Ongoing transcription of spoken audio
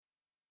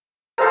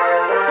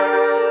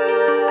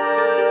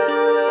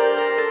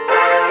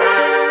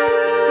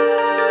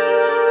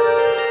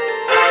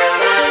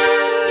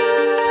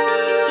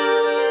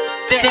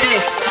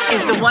This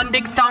is the One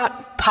Big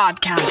Thought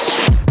Podcast.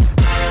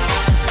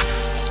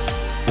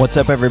 What's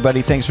up,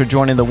 everybody? Thanks for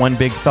joining the One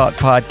Big Thought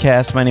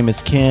Podcast. My name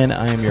is Ken.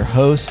 I am your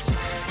host,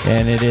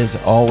 and it is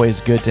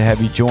always good to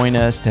have you join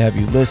us, to have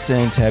you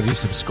listen, to have you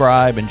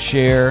subscribe and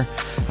share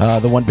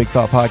the One Big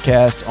Thought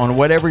Podcast on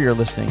whatever you're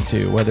listening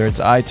to, whether it's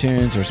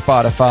iTunes or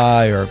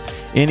Spotify or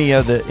any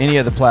of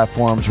the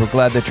platforms. We're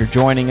glad that you're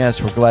joining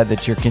us. We're glad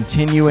that you're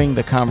continuing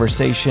the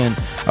conversation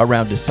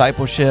around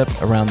discipleship,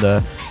 around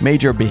the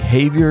major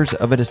behaviors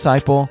of a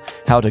disciple,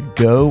 how to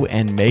go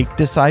and make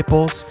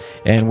disciples.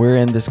 And we're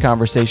in this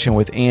conversation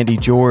with Andy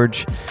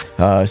George,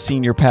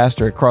 senior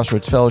pastor at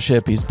Crossroads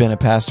Fellowship. He's been a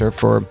pastor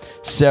for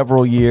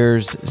several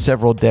years,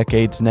 several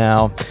decades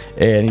now,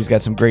 and he's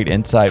got some great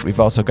insight. We've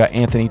also got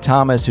Anthony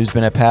Thomas, who's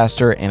been a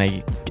pastor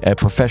and a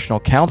professional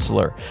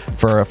counselor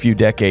for a few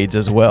decades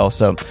as well.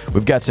 So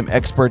we've got some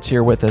experts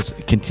here with us,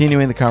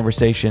 continuing the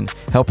conversation,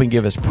 helping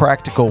give us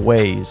practical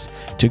ways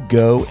to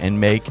go and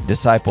make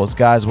disciples.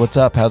 Guys, what's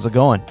up? How's it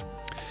going?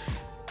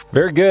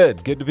 Very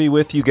good. Good to be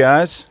with you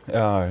guys.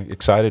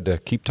 Excited to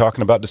keep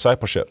talking about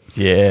discipleship.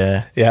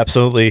 Yeah,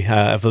 absolutely.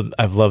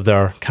 I've loved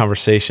our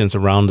conversations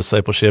around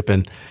discipleship,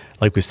 and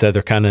like we said,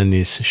 they're kind of in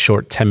these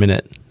short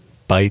 10-minute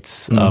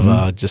bites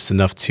of just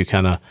enough to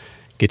kind of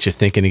get you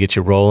thinking and get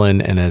you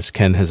rolling. And as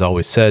Ken has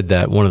always said,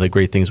 that one of the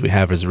great things we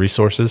have is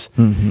resources.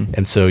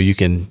 And so you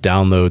can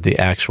download the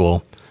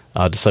actual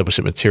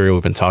discipleship material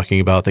we've been talking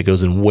about that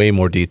goes in way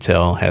more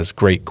detail, has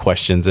great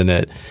questions in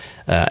it.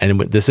 And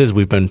what this is,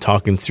 we've been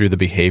talking through the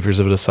behaviors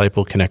of a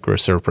disciple: connect, grow,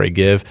 serve, pray,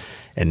 give.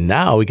 And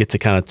now we get to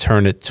kind of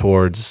turn it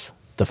towards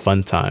the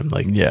fun time.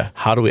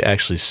 How do we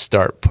actually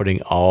start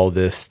putting all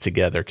this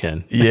together,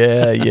 Ken?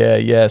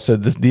 Yeah. So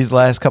these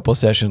last couple of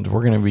sessions,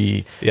 we're going to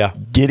be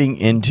getting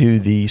into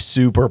the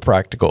super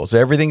practical. So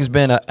everything's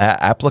been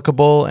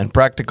applicable and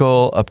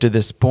practical up to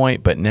this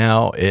point, but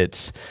now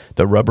it's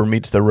the rubber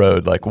meets the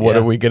road. What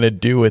are we going to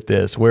do with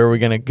this? Where are we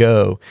going to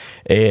go?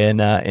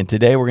 And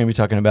today we're going to be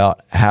talking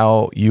about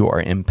how you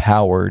are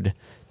empowered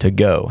to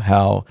go,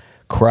 how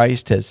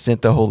Christ has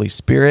sent the Holy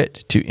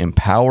Spirit to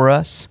empower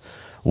us.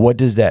 What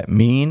does that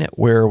mean?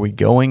 Where are we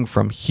going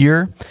from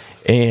here?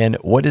 And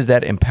what does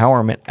that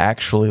empowerment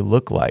actually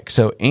look like?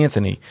 So,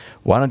 Anthony,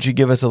 why don't you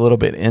give us a little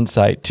bit of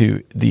insight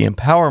to the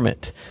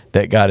empowerment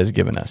that God has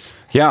given us?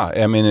 Yeah,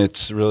 I mean,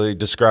 it's really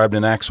described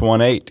in Acts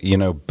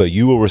 1:8, but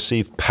you will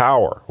receive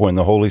power when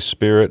the Holy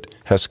Spirit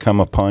has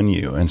come upon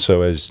you. And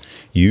so as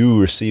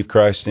you receive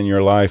Christ in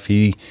your life,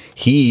 He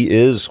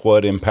is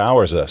what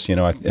empowers us.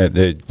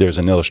 There's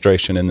an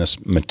illustration in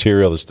this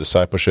material, this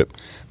discipleship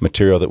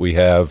material that we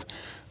have,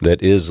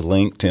 that is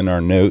linked in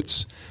our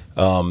notes.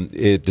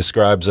 It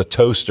describes a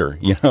toaster,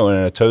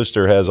 and a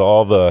toaster has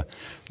all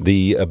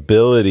the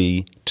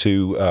ability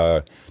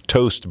to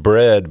toast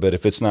bread, but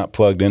if it's not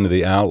plugged into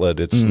the outlet,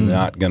 it's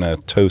not going to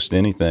toast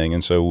anything.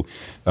 And so,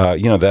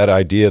 that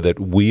idea that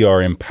we are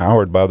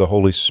empowered by the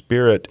Holy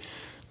Spirit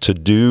to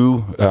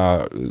do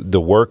the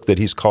work that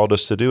He's called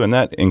us to do, and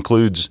that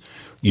includes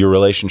your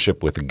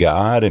relationship with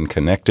God and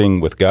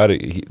connecting with God.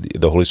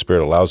 The Holy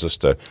Spirit allows us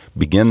to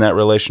begin that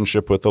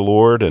relationship with the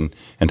Lord and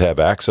to have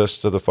access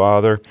to the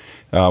Father,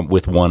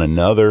 with one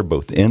another,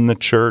 both in the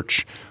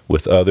church,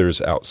 with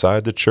others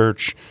outside the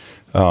church,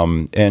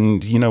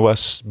 and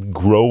us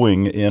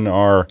growing in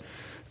our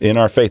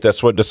faith.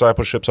 That's what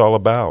discipleship's all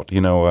about.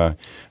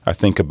 I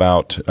think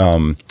about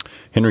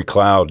Henry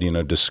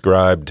Cloud,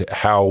 described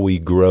how we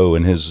grow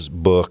in his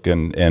book,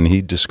 and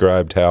he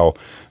described how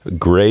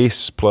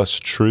grace plus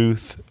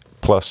truth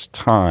plus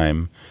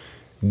time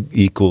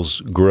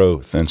equals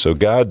growth. And so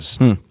God's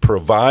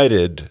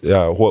provided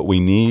what we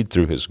need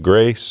through His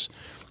grace.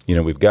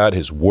 We've got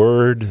His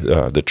Word,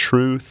 the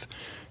truth,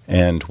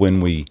 and when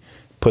we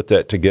put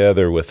that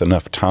together with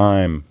enough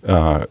time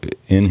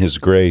in His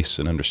grace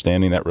and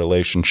understanding that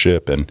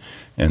relationship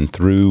and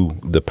through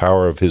the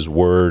power of His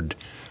Word,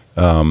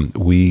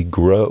 we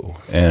grow,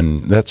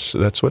 and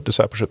that's what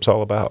discipleship's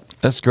all about.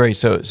 That's great.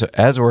 So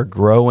as we're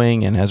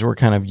growing and as we're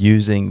kind of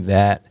using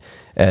that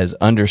as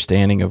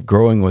understanding of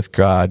growing with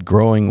God,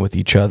 growing with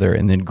each other,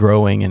 and then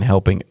growing and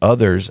helping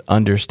others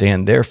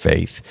understand their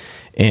faith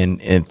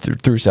and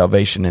through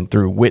salvation and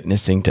through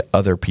witnessing to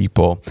other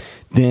people,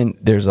 then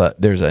there's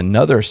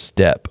another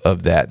step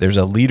of that. There's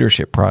a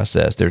leadership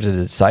process. There's a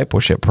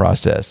discipleship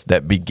process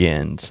that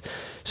begins.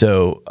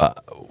 So,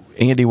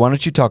 Andy, why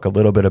don't you talk a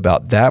little bit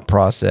about that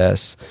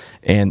process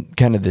and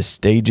kind of the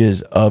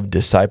stages of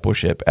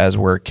discipleship as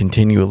we're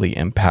continually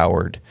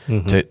empowered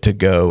to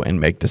go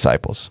and make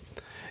disciples?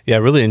 Yeah, I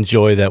really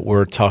enjoy that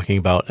we're talking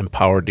about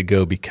empowered to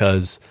go,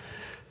 because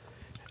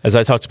as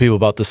I talk to people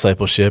about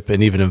discipleship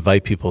and even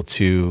invite people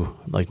to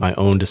my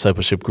own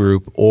discipleship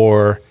group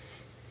or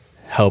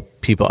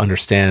help people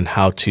understand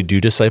how to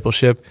do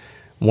discipleship,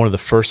 one of the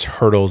first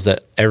hurdles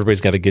that everybody's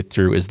got to get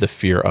through is the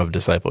fear of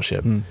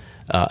discipleship.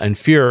 And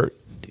fear,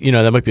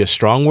 that might be a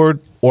strong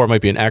word or it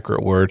might be an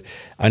accurate word.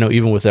 I know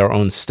even with our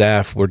own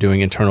staff, we're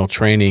doing internal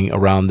training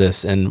around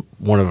this. And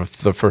one of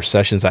the first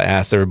sessions I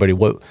asked everybody,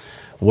 what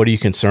what are you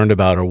concerned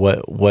about, or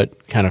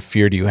what kind of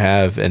fear do you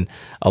have? And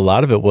a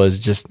lot of it was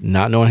just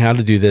not knowing how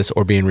to do this,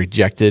 or being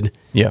rejected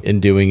in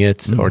doing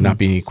it, or not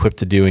being equipped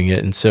to doing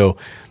it. And so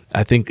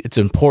I think it's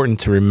important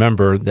to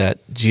remember that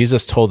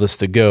Jesus told us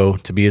to go,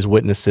 to be his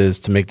witnesses,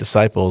 to make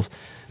disciples,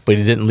 but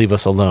he didn't leave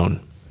us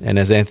alone. And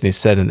as Anthony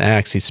said in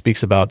Acts, he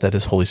speaks about that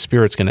his Holy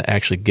Spirit's going to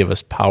actually give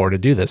us power to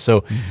do this.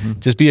 So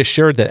just be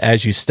assured that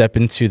as you step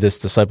into this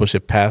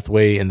discipleship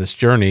pathway and this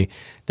journey,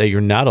 that you're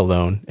not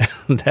alone,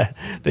 that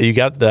you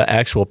got the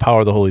actual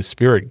power of the Holy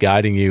Spirit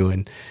guiding you.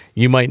 And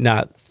you might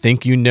not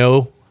think you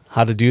know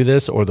how to do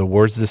this or the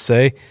words to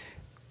say,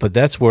 but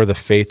that's where the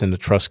faith and the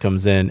trust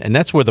comes in. And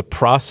that's where the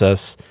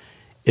process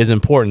is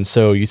important.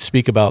 So you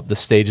speak about the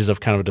stages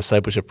of kind of a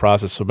discipleship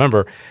process. So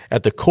remember,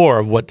 at the core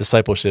of what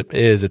discipleship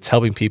is, it's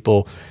helping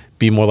people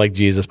be more like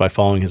Jesus by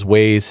following his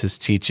ways, his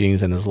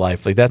teachings, and his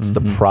life. Like that's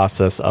the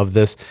process of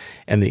this.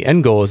 And the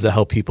end goal is to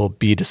help people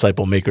be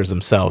disciple makers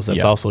themselves.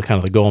 That's also kind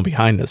of the goal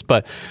behind this.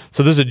 But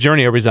so there's a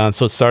journey everybody's on.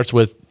 So it starts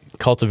with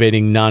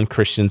cultivating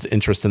non-Christians'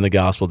 interest in the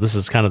gospel. This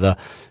is kind of the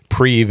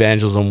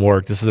pre-evangelism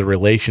work. This is the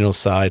relational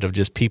side of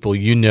just people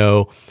you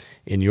know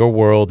in your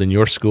world, in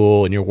your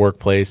school, in your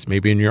workplace,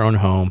 maybe in your own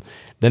home.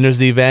 Then there's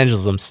the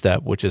evangelism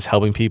step, which is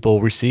helping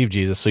people receive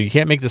Jesus. So you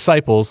can't make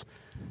disciples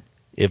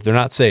if they're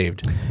not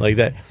saved. Like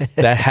that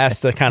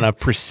has to kind of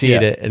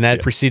precede it. And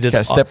that preceded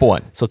step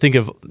one. So think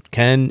of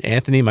Ken,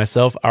 Anthony,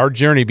 myself. Our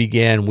journey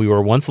began, we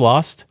were once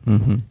lost,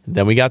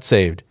 then we got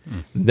saved.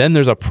 Then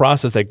there's a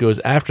process that goes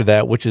after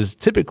that, which is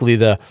typically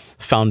the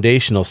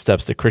foundational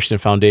steps, the Christian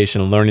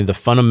foundation, learning the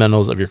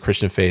fundamentals of your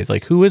Christian faith.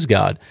 Like, who is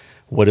God?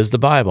 What is the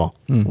Bible?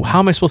 How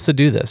am I supposed to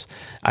do this?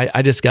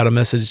 I just got a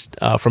message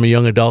from a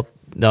young adult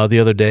the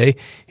other day.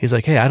 He's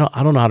like, hey, I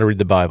don't know how to read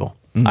the Bible.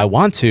 I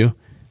want to.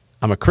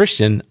 I'm a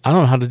Christian. I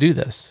don't know how to do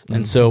this.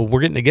 And so we're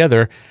getting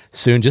together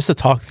soon just to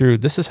talk through,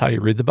 this is how you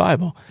read the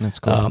Bible. That's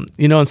cool. And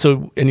you're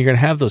going to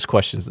have those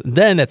questions.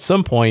 Then at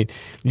some point,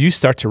 you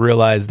start to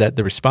realize that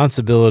the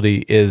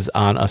responsibility is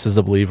on us as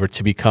a believer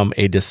to become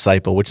a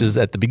disciple, which is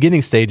at the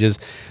beginning stages,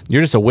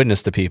 you're just a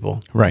witness to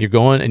people. Right. You're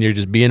going and you're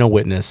just being a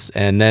witness.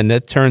 And then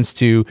that turns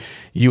to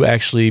you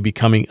actually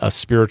becoming a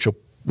spiritual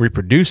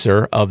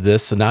reproducer of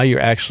this. So now you're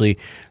actually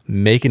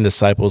making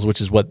disciples,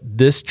 which is what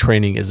this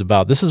training is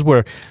about. This is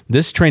where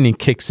this training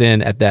kicks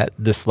in at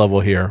this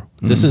level here.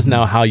 This is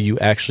now how you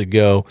actually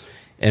go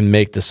and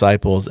make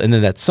disciples. And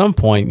then at some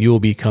point, you will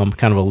become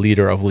kind of a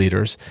leader of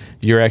leaders.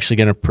 You're actually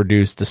going to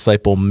produce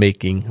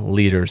disciple-making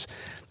leaders.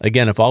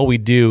 Again, if all we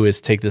do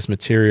is take this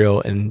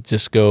material and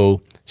just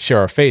go share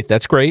our faith,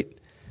 that's great.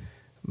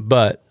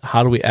 But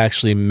how do we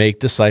actually make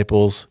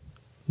disciples,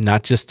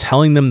 not just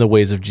telling them the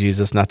ways of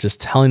Jesus, not just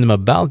telling them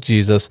about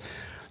Jesus,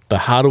 but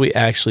how do we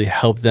actually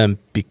help them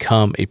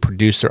become a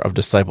producer of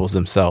disciples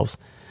themselves?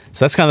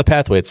 So that's kind of the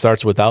pathway. It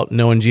starts without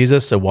knowing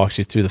Jesus. It walks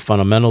you through the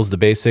fundamentals, the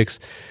basics,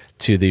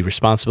 to the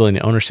responsibility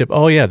and ownership.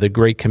 Oh yeah, the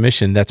Great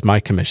Commission, that's my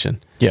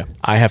commission. Yeah.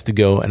 I have to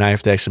go and I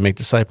have to actually make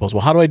disciples.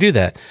 Well, how do I do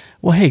that?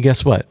 Well, hey,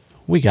 guess what?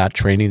 We got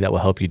training that will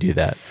help you do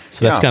that.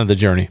 So that's kind of the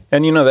journey.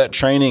 And that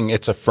training,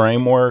 it's a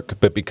framework,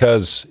 but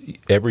because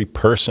every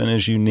person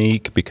is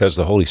unique, because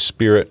the Holy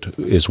Spirit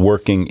is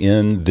working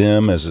in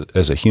them as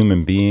a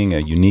human being, a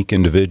unique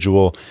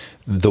individual,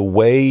 the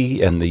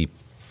way and the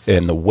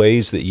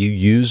ways that you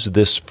use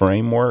this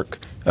framework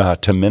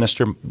to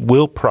minister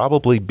will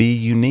probably be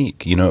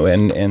unique,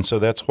 and so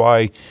that's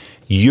why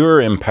you're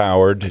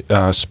empowered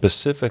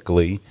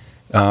specifically.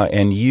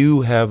 And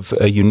you have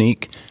a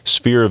unique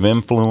sphere of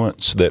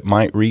influence that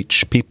might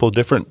reach people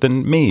different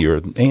than me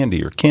or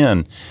Andy or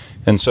Ken.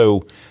 And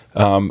so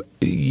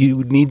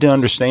you need to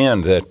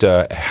understand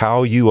that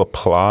how you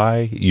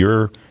apply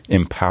your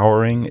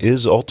empowering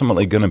is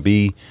ultimately going to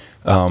be,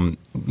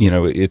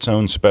 its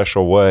own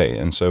special way.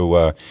 And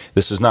so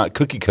this is not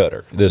cookie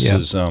cutter. This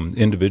is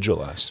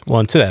individualized. Well,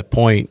 and to that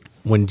point,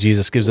 when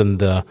Jesus gives them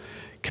the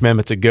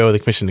commandment to go, the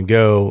commission to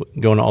go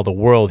into all the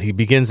world, he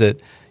begins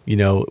it,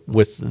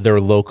 with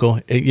their local.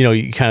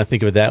 You kind of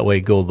think of it that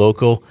way, go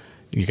local.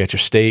 You got your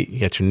state, you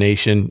got your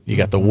nation, you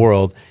got the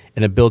world,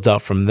 and it builds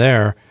out from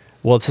there.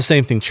 Well, it's the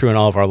same thing true in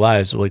all of our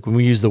lives. Like when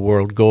we use the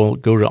word go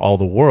to all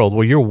the world,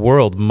 well, your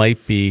world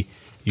might be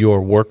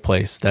your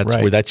workplace. That's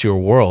right. where that's your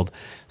world.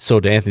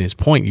 So to Anthony's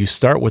point, you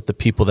start with the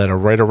people that are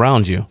right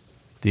around you,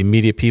 the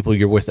immediate people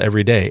you're with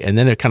every day, and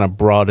then it kind of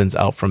broadens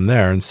out from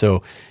there. And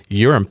so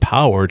you're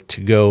empowered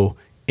to go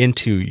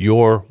into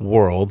your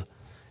world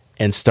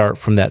and start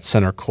from that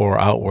center core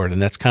outward.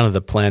 And that's kind of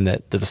the plan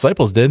that the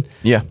disciples did,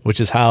 which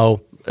is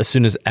how as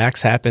soon as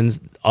Acts happens,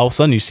 all of a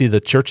sudden you see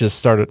the churches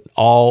started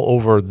all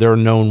over their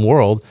known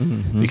world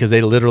because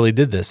they literally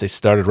did this. They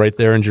started right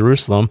there in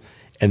Jerusalem,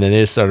 and then they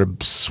just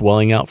started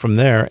swelling out from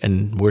there.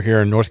 And we're here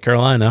in North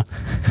Carolina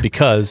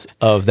because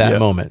of that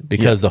moment,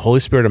 because the Holy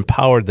Spirit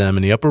empowered them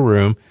in the upper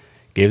room,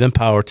 gave them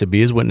power to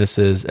be his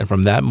witnesses. And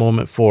from that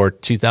moment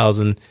forward,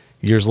 2,000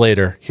 years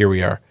later, here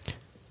we are.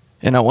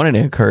 And I wanted to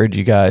encourage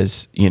you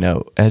guys,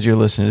 as you're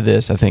listening to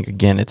this, I think,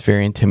 again, it's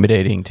very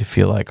intimidating to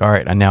feel like, all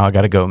right, now I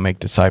got to go and make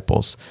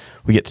disciples.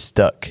 We get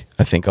stuck,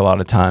 I think, a lot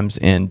of times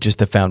in just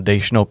the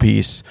foundational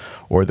piece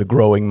or the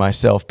growing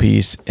myself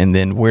piece. And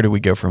then where do we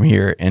go from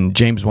here? And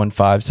James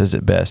 1:5 says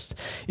it best.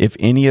 If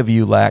any of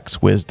you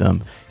lacks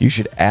wisdom, you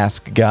should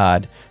ask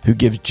God, who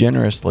gives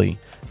generously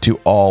to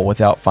all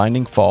without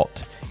finding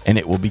fault, and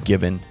it will be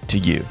given to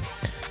you.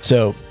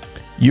 So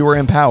you are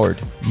empowered.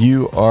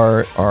 You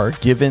are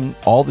given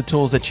all the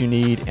tools that you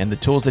need, and the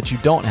tools that you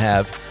don't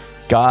have,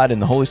 God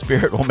and the Holy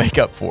Spirit will make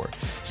up for.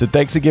 So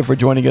thanks again for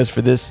joining us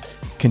for this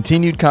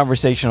continued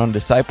conversation on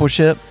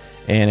discipleship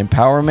and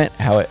empowerment,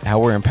 how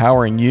we're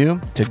empowering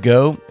you to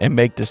go and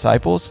make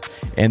disciples.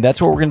 And that's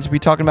what we're going to be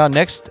talking about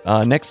next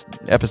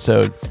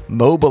episode,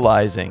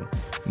 mobilizing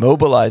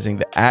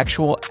the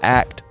actual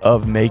act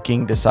of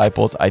making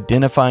disciples,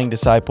 identifying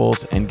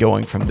disciples, and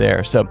going from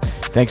there. So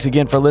thanks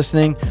again for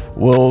listening.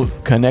 We'll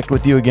connect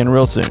with you again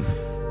real soon.